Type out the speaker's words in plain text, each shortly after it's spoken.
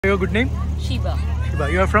your good name? Shiba. Shiba.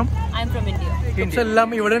 You are from? I am from India. Kids എല്ലാം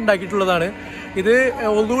ഇവിടെ ഉണ്ടാക്കിയിട്ടുള്ളതാണ്. ഇത്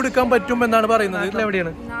ഒന്നും എടുക്കാൻ പറ്റും എന്നാണ് പറയുന്നത്. ഇത്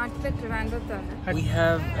എവിടെയാണ്? നാട്ടിലെ ട്രിവാൻഡ്രത്താണ്. We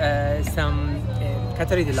have some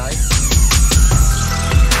Qatari delights.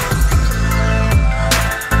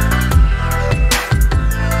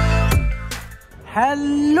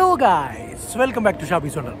 Hello guys, welcome back to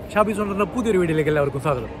ഷാബീസ് wonder. ഷാബീസ് വണ്ടറിൻ്റെ പുതിയൊരു വീഡിയോയിലേക്ക് എല്ലാവർക്കും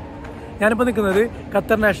സ്വാഗതം. ഞാനിപ്പോൾ നിൽക്കുന്നത്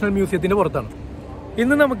ഖത്തർ നാഷണൽ മ്യൂസിയത്തിൻ്റെ പുറത്താണ്.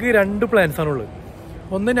 ഇന്ന് നമുക്ക് രണ്ട് പ്ലാൻസ് ആണുള്ളത്.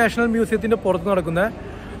 ഒന്ന് നാഷണൽ മ്യൂസിയത്തിൻ്റെ പുറത്ത് നടക്കുന്ന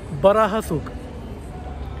ബറാഹ സൂക്ക്,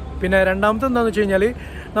 പിന്നെ രണ്ടാമത്തെ എന്താണെന്ന് വെച്ച് കഴിഞ്ഞാൽ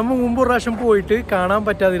നമ്മൾ മുമ്പ് ഒരു പ്രാവശ്യം പോയിട്ട് കാണാൻ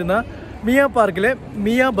പറ്റാതിരുന്ന മിയ പാർക്കിലെ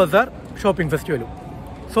മിയ ബസാർ ഷോപ്പിംഗ് ഫെസ്റ്റിവലും.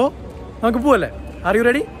 സോ നമുക്ക് പോവല്ലേ? Are you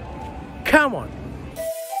ready? Come on.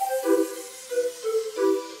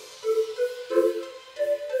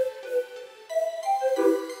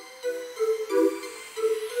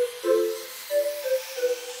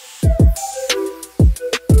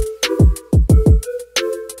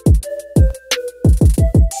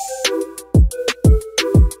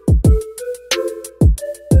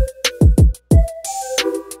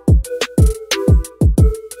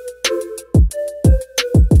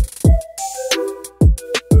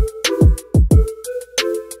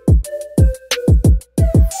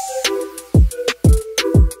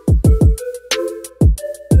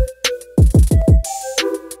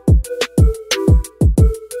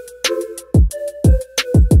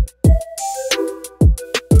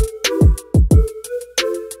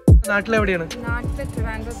 നാട്ടിലെവിടെയാണ്? നാട്ടിലെ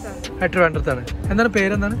ട്രിവാൻഡ്രത്താണ്. ട്രിവാൻഡ്രത്താണ്. എന്താണ്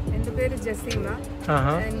പേരെന്താണ്? എൻ്റെ പേര് ജസീമ.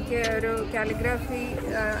 എനിക്ക് ഒരു കാലിഗ്രാഫി,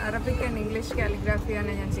 അറബിക് ആൻഡ് ഇംഗ്ലീഷ്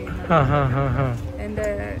കാലിഗ്രാഫിയാണ് ഞാൻ ചെയ്യുന്നത്. എൻ്റെ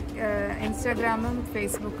ഇൻസ്റ്റാഗ്രാമും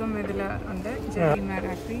ഫേസ്ബുക്കും ഇതിൽ ഉണ്ട്, ജസീമ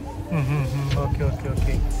റാഫി.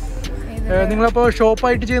 നിങ്ങളപ്പോൾ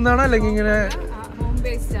ഷോപ്പായിട്ട് ചെയ്യുന്നതാണോ അല്ലെങ്കിൽ ഇങ്ങനെ?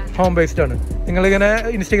 ഹോം ബേസ്ഡ് ആണ്. നിങ്ങളിങ്ങനെ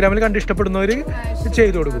ഇൻസ്റ്റാഗ്രാമിൽ കണ്ട് ഇഷ്ടപ്പെടുന്നവർ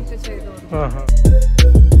ചെയ്തു കൊടുക്കും.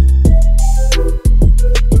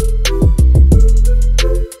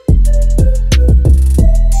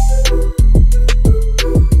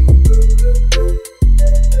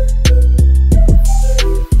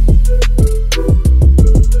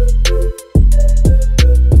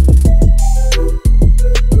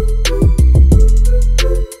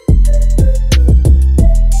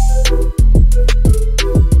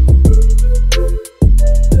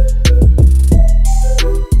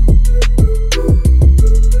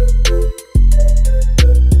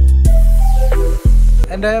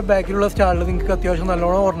 എൻ്റെ ബാക്കിലുള്ള സ്റ്റാളിൽ നിങ്ങൾക്ക് അത്യാവശ്യം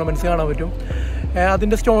നല്ലോണം ഓർണമെൻറ്റ്സ് കാണാൻ പറ്റും.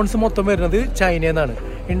 അതിൻ്റെ സ്റ്റോൺസ് മൊത്തം വരുന്നത് ചൈനയിൽ നിന്നാണ്.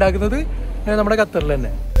 ഉണ്ടാക്കുന്നത് നമ്മുടെ ഖത്തറിൽ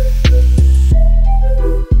തന്നെ.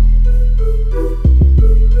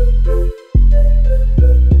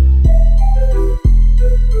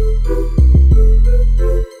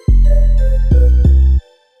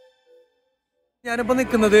 ഞാനിപ്പോൾ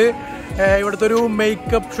നിൽക്കുന്നത് ഇവിടുത്തെ ഒരു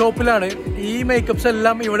മേക്കപ്പ് ഷോപ്പിലാണ്. ഈ മേക്കപ്സ്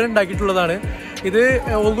എല്ലാം ഇവിടെ ഉണ്ടാക്കിയിട്ടുള്ളതാണ്. ഇത്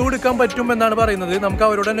ഒന്നും എടുക്കാൻ പറ്റും എന്നാണ് പറയുന്നത്. നമുക്ക്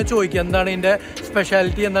അവരോട് തന്നെ ചോദിക്കാം എന്താണ് ഇതിന്റെ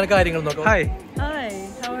സ്പെഷ്യാലിറ്റി, എന്താണ് കാര്യങ്ങൾ നോക്കാം. Hi,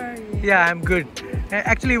 how are you? Yeah, I'm good.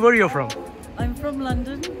 Actually, where are you from? I'm from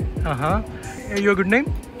London. Your good name?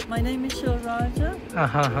 My name is Shilraja.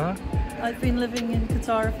 I've been living in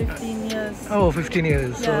Qatar 15 years. Oh, 15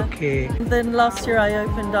 years. Yeah. Okay. And then last year I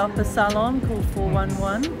opened up a salon called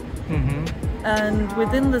 411. And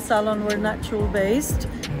within the salon we're natural based,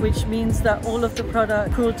 which means that all of the product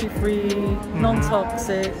cruelty free,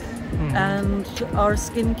 non-toxic, and our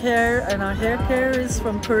skincare and our hair care is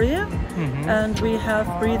from Korea. And we have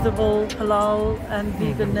breathable halal and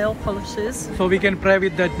vegan nail polishes. So we can pray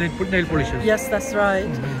with that nail polishes? Yes, that's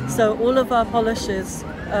right. So all of our polishes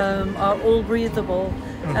are all breathable,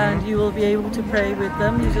 and you will be able to pray with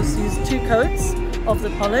them. You just use 2 coats of the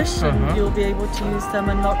polish and you'll be able to use them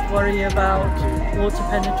and not worry about water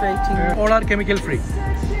penetrating. All are chemical free?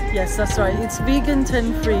 Yes, that's right. It's vegan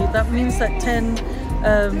 10 free. That means that 10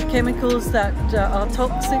 chemicals that are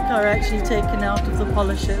toxic are actually taken out of the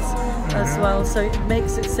polishes as well. So it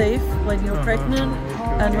makes it safe when you're pregnant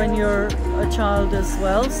and when you're a child as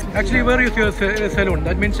well. Actually, where is your salon?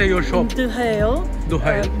 That means your shop? Duhail.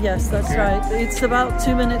 Yes, that's right. It's about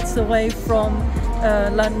 2 minutes away from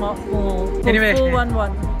Landmark Mall. Anyway.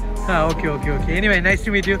 411. Okay. Anyway, nice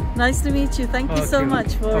to meet you. Nice to meet you. Thank you so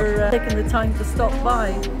much for taking the time to stop by.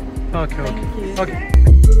 Okay.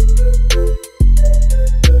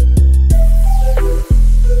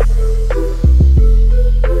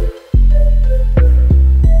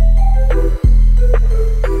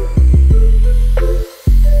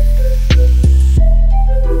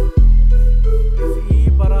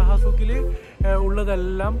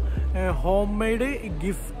 ഉള്ളതെല്ലാം home made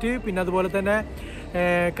gift, പിന്നെ അതുപോലെ തന്നെ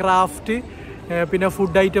craft, പിന്നെ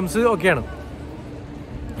food items ഒക്കെയാണ്.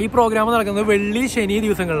 ഈ programme നടക്കുന്നത് വെള്ളി ശനി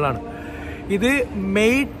ദിവസങ്ങളിലാണ്. ഇത്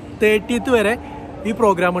മെയ് 30th വരെ ഈ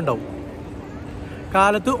പ്രോഗ്രാം ഉണ്ടാവും.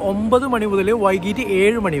 കാലത്ത് 9 മണി മുതൽ വൈകിട്ട്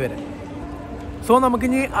 7 മണി വരെ. സോ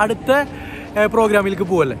നമുക്കിനി അടുത്ത പ്രോഗ്രാമിലേക്ക്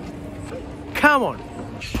പോവല്ലേ. Come on.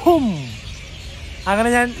 അങ്ങനെ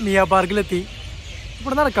ഞാൻ മിയ പാർക്കിലെത്തി.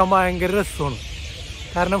 ഇവിടെ നടക്കാൻ ഭയങ്കര രസമാണ്.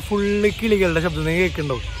 കാരണം ഫുള്ള് കിളികളുടെ ശബ്ദം നിങ്ങൾ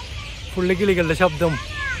കേൾക്കുന്നുണ്ടാവും. ഫുള്ള് കിളികളുടെ ശബ്ദം.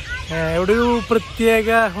 ഇവിടെ ഒരു പ്രത്യേക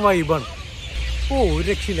വൈബാണ്. ഒരു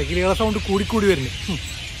രക്ഷയില്ല, കിളികളുടെ സൗണ്ട് കൂടി വരുന്നു.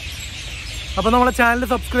 അപ്പോൾ നമ്മളെ ചാനൽ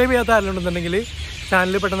സബ്സ്ക്രൈബ് ചെയ്യാത്ത ആരെന്നുണ്ടെന്നുണ്ടെങ്കിൽ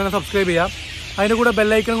ചാനൽ പെട്ടെന്ന് തന്നെ സബ്സ്ക്രൈബ് ചെയ്യാം. അതിൻ്റെ കൂടെ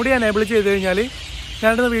ബെല്ലൈക്കൺ കൂടി എനേബിൾ ചെയ്ത് കഴിഞ്ഞാൽ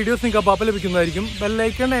ഞാനിടുന്ന വീഡിയോസ് നിങ്ങൾക്ക് അപ്പോൾ ലഭിക്കുന്നതായിരിക്കും.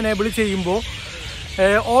 ബെല്ലൈക്കൺ എനേബിൾ ചെയ്യുമ്പോൾ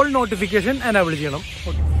ഓൾ നോട്ടിഫിക്കേഷൻ എനേബിൾ ചെയ്യണം.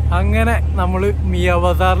 അങ്ങനെ നമ്മൾ മിയ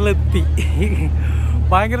ബസാറിലെത്തി.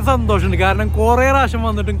 ഭയങ്കര സന്തോഷമുണ്ട്. കാരണം കുറേ പ്രാവശ്യം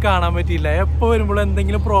വന്നിട്ടും കാണാൻ പറ്റിയില്ല. എപ്പോൾ വരുമ്പോൾ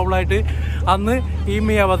എന്തെങ്കിലും പ്രോബ്ലം ആയിട്ട് അന്ന് ഈ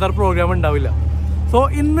മിയ ബസാർ പ്രോഗ്രാം ഉണ്ടാവില്ല. സോ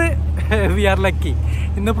ഇന്ന് വി ആർ ലക്കി,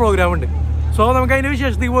 ഇന്ന് പ്രോഗ്രാം ഉണ്ട്. സോ നമുക്ക് അതിൻ്റെ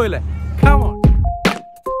വിശേഷത്തേക്ക് പോയില്ലേ. Come on.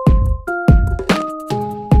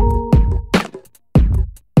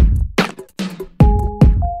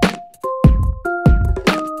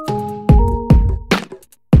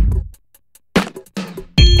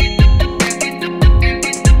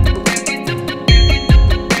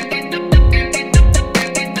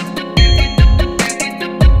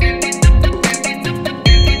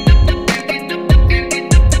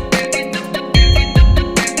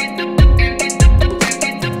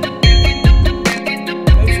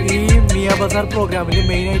 ബസാർ പ്രോഗ്രാമിൽ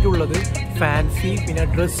മെയിനായിട്ടുള്ളത് ഫാൻസി, പിന്നെ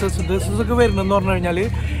ഡ്രസ്സസൊക്കെ വരുന്നതെന്ന് പറഞ്ഞു കഴിഞ്ഞാൽ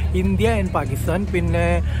ഇന്ത്യ ആൻഡ് പാകിസ്ഥാൻ, പിന്നെ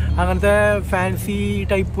അങ്ങനത്തെ ഫാൻസി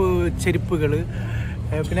ടൈപ്പ് ചെരുപ്പുകൾ,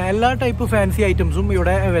 പിന്നെ എല്ലാ ടൈപ്പ് ഫാൻസി ഐറ്റംസും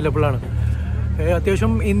ഇവിടെ അവൈലബിൾ ആണ്.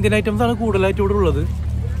 അത്യാവശ്യം ഇന്ത്യൻ ഐറ്റംസാണ് കൂടുതലായിട്ട് ഇവിടെ ഉള്ളത്.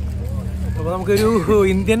 അപ്പോൾ നമുക്കൊരു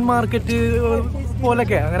ഇന്ത്യൻ മാർക്കറ്റ്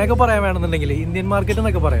പോലൊക്കെ അങ്ങനെയൊക്കെ പറയാൻ വേണമെന്നുണ്ടെങ്കിൽ ഇന്ത്യൻ മാർക്കറ്റ്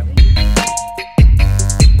എന്നൊക്കെ പറയാം.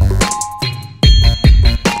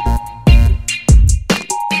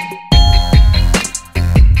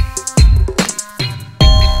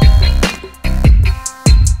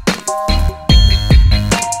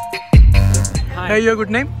 Your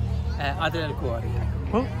good name? Adil Al-Kuwari.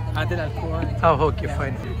 Oh? Adil Al-Kuwari. Oh, okay,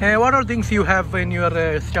 fine. What are things you have in your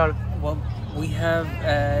stall? Well, we have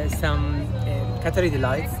some Qatari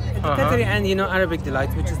delights, Qatari and Arabic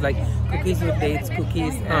delights, which is like cookies with dates,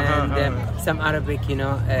 cookies and some Arabic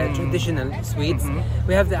traditional sweets.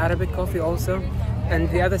 We have the Arabic coffee also, and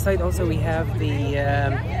the other side also we have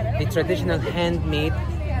the traditional handmade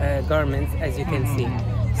garments, as you can see.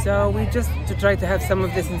 So we just to try to have some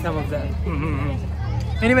of this and some of that.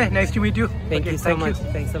 Anyway, nice to meet you. Thank you so much.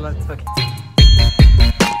 Thanks a lot. Okay.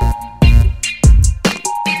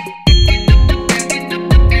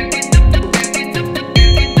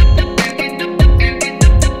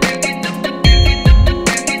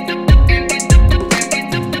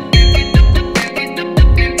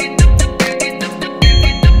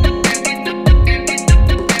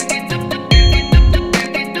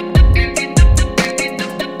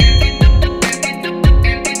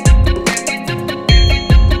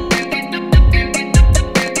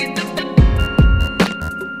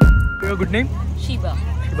 Good name? Shiba.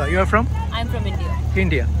 Shiba. You are from? I'm from India.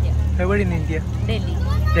 India. Yeah. Where in India? Delhi.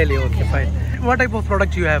 Delhi. Okay, fine. What type of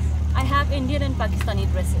product you have? I have Indian and Pakistani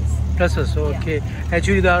dresses. Dresses. Okay.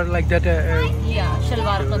 Actually, they are like that. Yeah,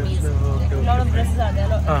 shalwar kameez. Okay, A lot of dresses are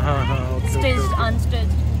there. Okay, Stitched,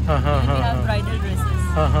 unstitched. And we have bridal dresses.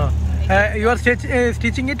 You are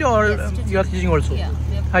stitching it, or Yes, stitching. you are stitching also?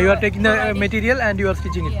 Yeah. You are taking the material and you are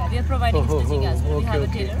stitching it. Yeah, we are providing stitching as well. Okay, We have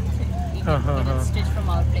okay. a tailor. You can get it stitched from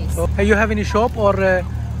our place. You have any shop or?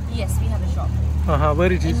 Yes, we have a shop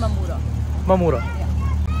Where it is? in Mamura. Mamura.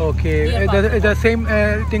 Yeah. Okay. Near The same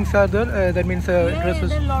things are there. That means Yeah,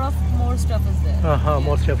 dresses. then a lot of more stuff is there.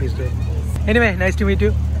 More stuff is there. Anyway, nice to meet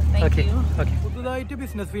you. Thank Okay. you. Okay. പുതുതായിട്ട്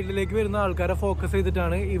business ഫീൽഡിലേക്ക് വരുന്ന ആൾക്കാരെ focus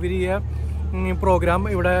ചെയ്തിട്ടാണ് ഇവർ ഈ programme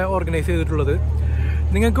ഇവിടെ organise ചെയ്തിട്ടുള്ളത്.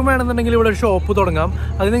 നിങ്ങൾക്കും വേണമെന്നുണ്ടെങ്കിൽ ഇവിടെ ഒരു ഷോപ്പ് തുടങ്ങാം.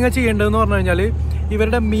 അത് നിങ്ങൾ ചെയ്യേണ്ടതെന്ന് പറഞ്ഞു കഴിഞ്ഞാൽ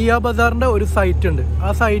ഇവരുടെ മിയ ബസാറിൻ്റെ ഒരു സൈറ്റ് ഉണ്ട്. ആ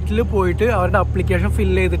സൈറ്റിൽ പോയിട്ട് അവരുടെ അപ്ലിക്കേഷൻ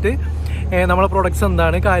ഫില്ല് ചെയ്തിട്ട് നമ്മളെ പ്രൊഡക്ട്സ്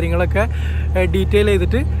എന്താണ് കാര്യങ്ങളൊക്കെ ഡീറ്റെയിൽ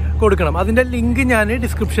ചെയ്തിട്ട് കൊടുക്കണം. അതിൻ്റെ ലിങ്ക് ഞാൻ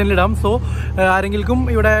ഡിസ്ക്രിപ്ഷനിലിടാം. സോ ആരെങ്കിലും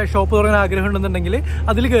ഇവിടെ ഷോപ്പ് തുടങ്ങാൻ ആഗ്രഹം ഉണ്ടെന്നുണ്ടെങ്കിൽ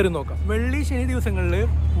അതിൽ കയറി നോക്കാം. വെള്ളി ശനി ദിവസങ്ങളിൽ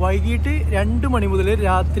വൈകിട്ട് 2 മണി മുതൽ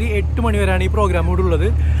രാത്രി 8 മണി വരെയാണ് ഈ പ്രോഗ്രാം കൂടെ ഉള്ളത്.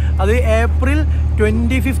 അത് ഏപ്രിൽ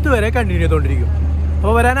 25 വരെ കണ്ടിന്യൂ ചെയ്തുകൊണ്ടിരിക്കും.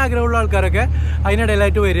 അപ്പോൾ വരാൻ ആഗ്രഹമുള്ള ആൾക്കാരൊക്കെ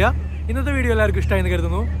അതിനിടയിലായിട്ട് വരിക. ഇന്നത്തെ വീഡിയോ എല്ലാവർക്കും ഇഷ്ടമായി എന്ന്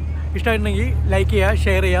കരുതുന്നു. ഇഷ്ടമായിട്ടുണ്ടെങ്കിൽ ലൈക്ക് ചെയ്യുക,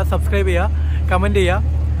 ഷെയർ ചെയ്യുക, സബ്സ്ക്രൈബ് ചെയ്യുക, കമൻറ്റ്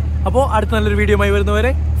ചെയ്യുക. അപ്പോൾ അടുത്ത നല്ലൊരു വീഡിയോയുമായി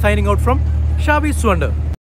വരുന്നവരെ സൈനിങ് ഔട്ട് ഫ്രം ഷാബീസ് വണ്ടർ.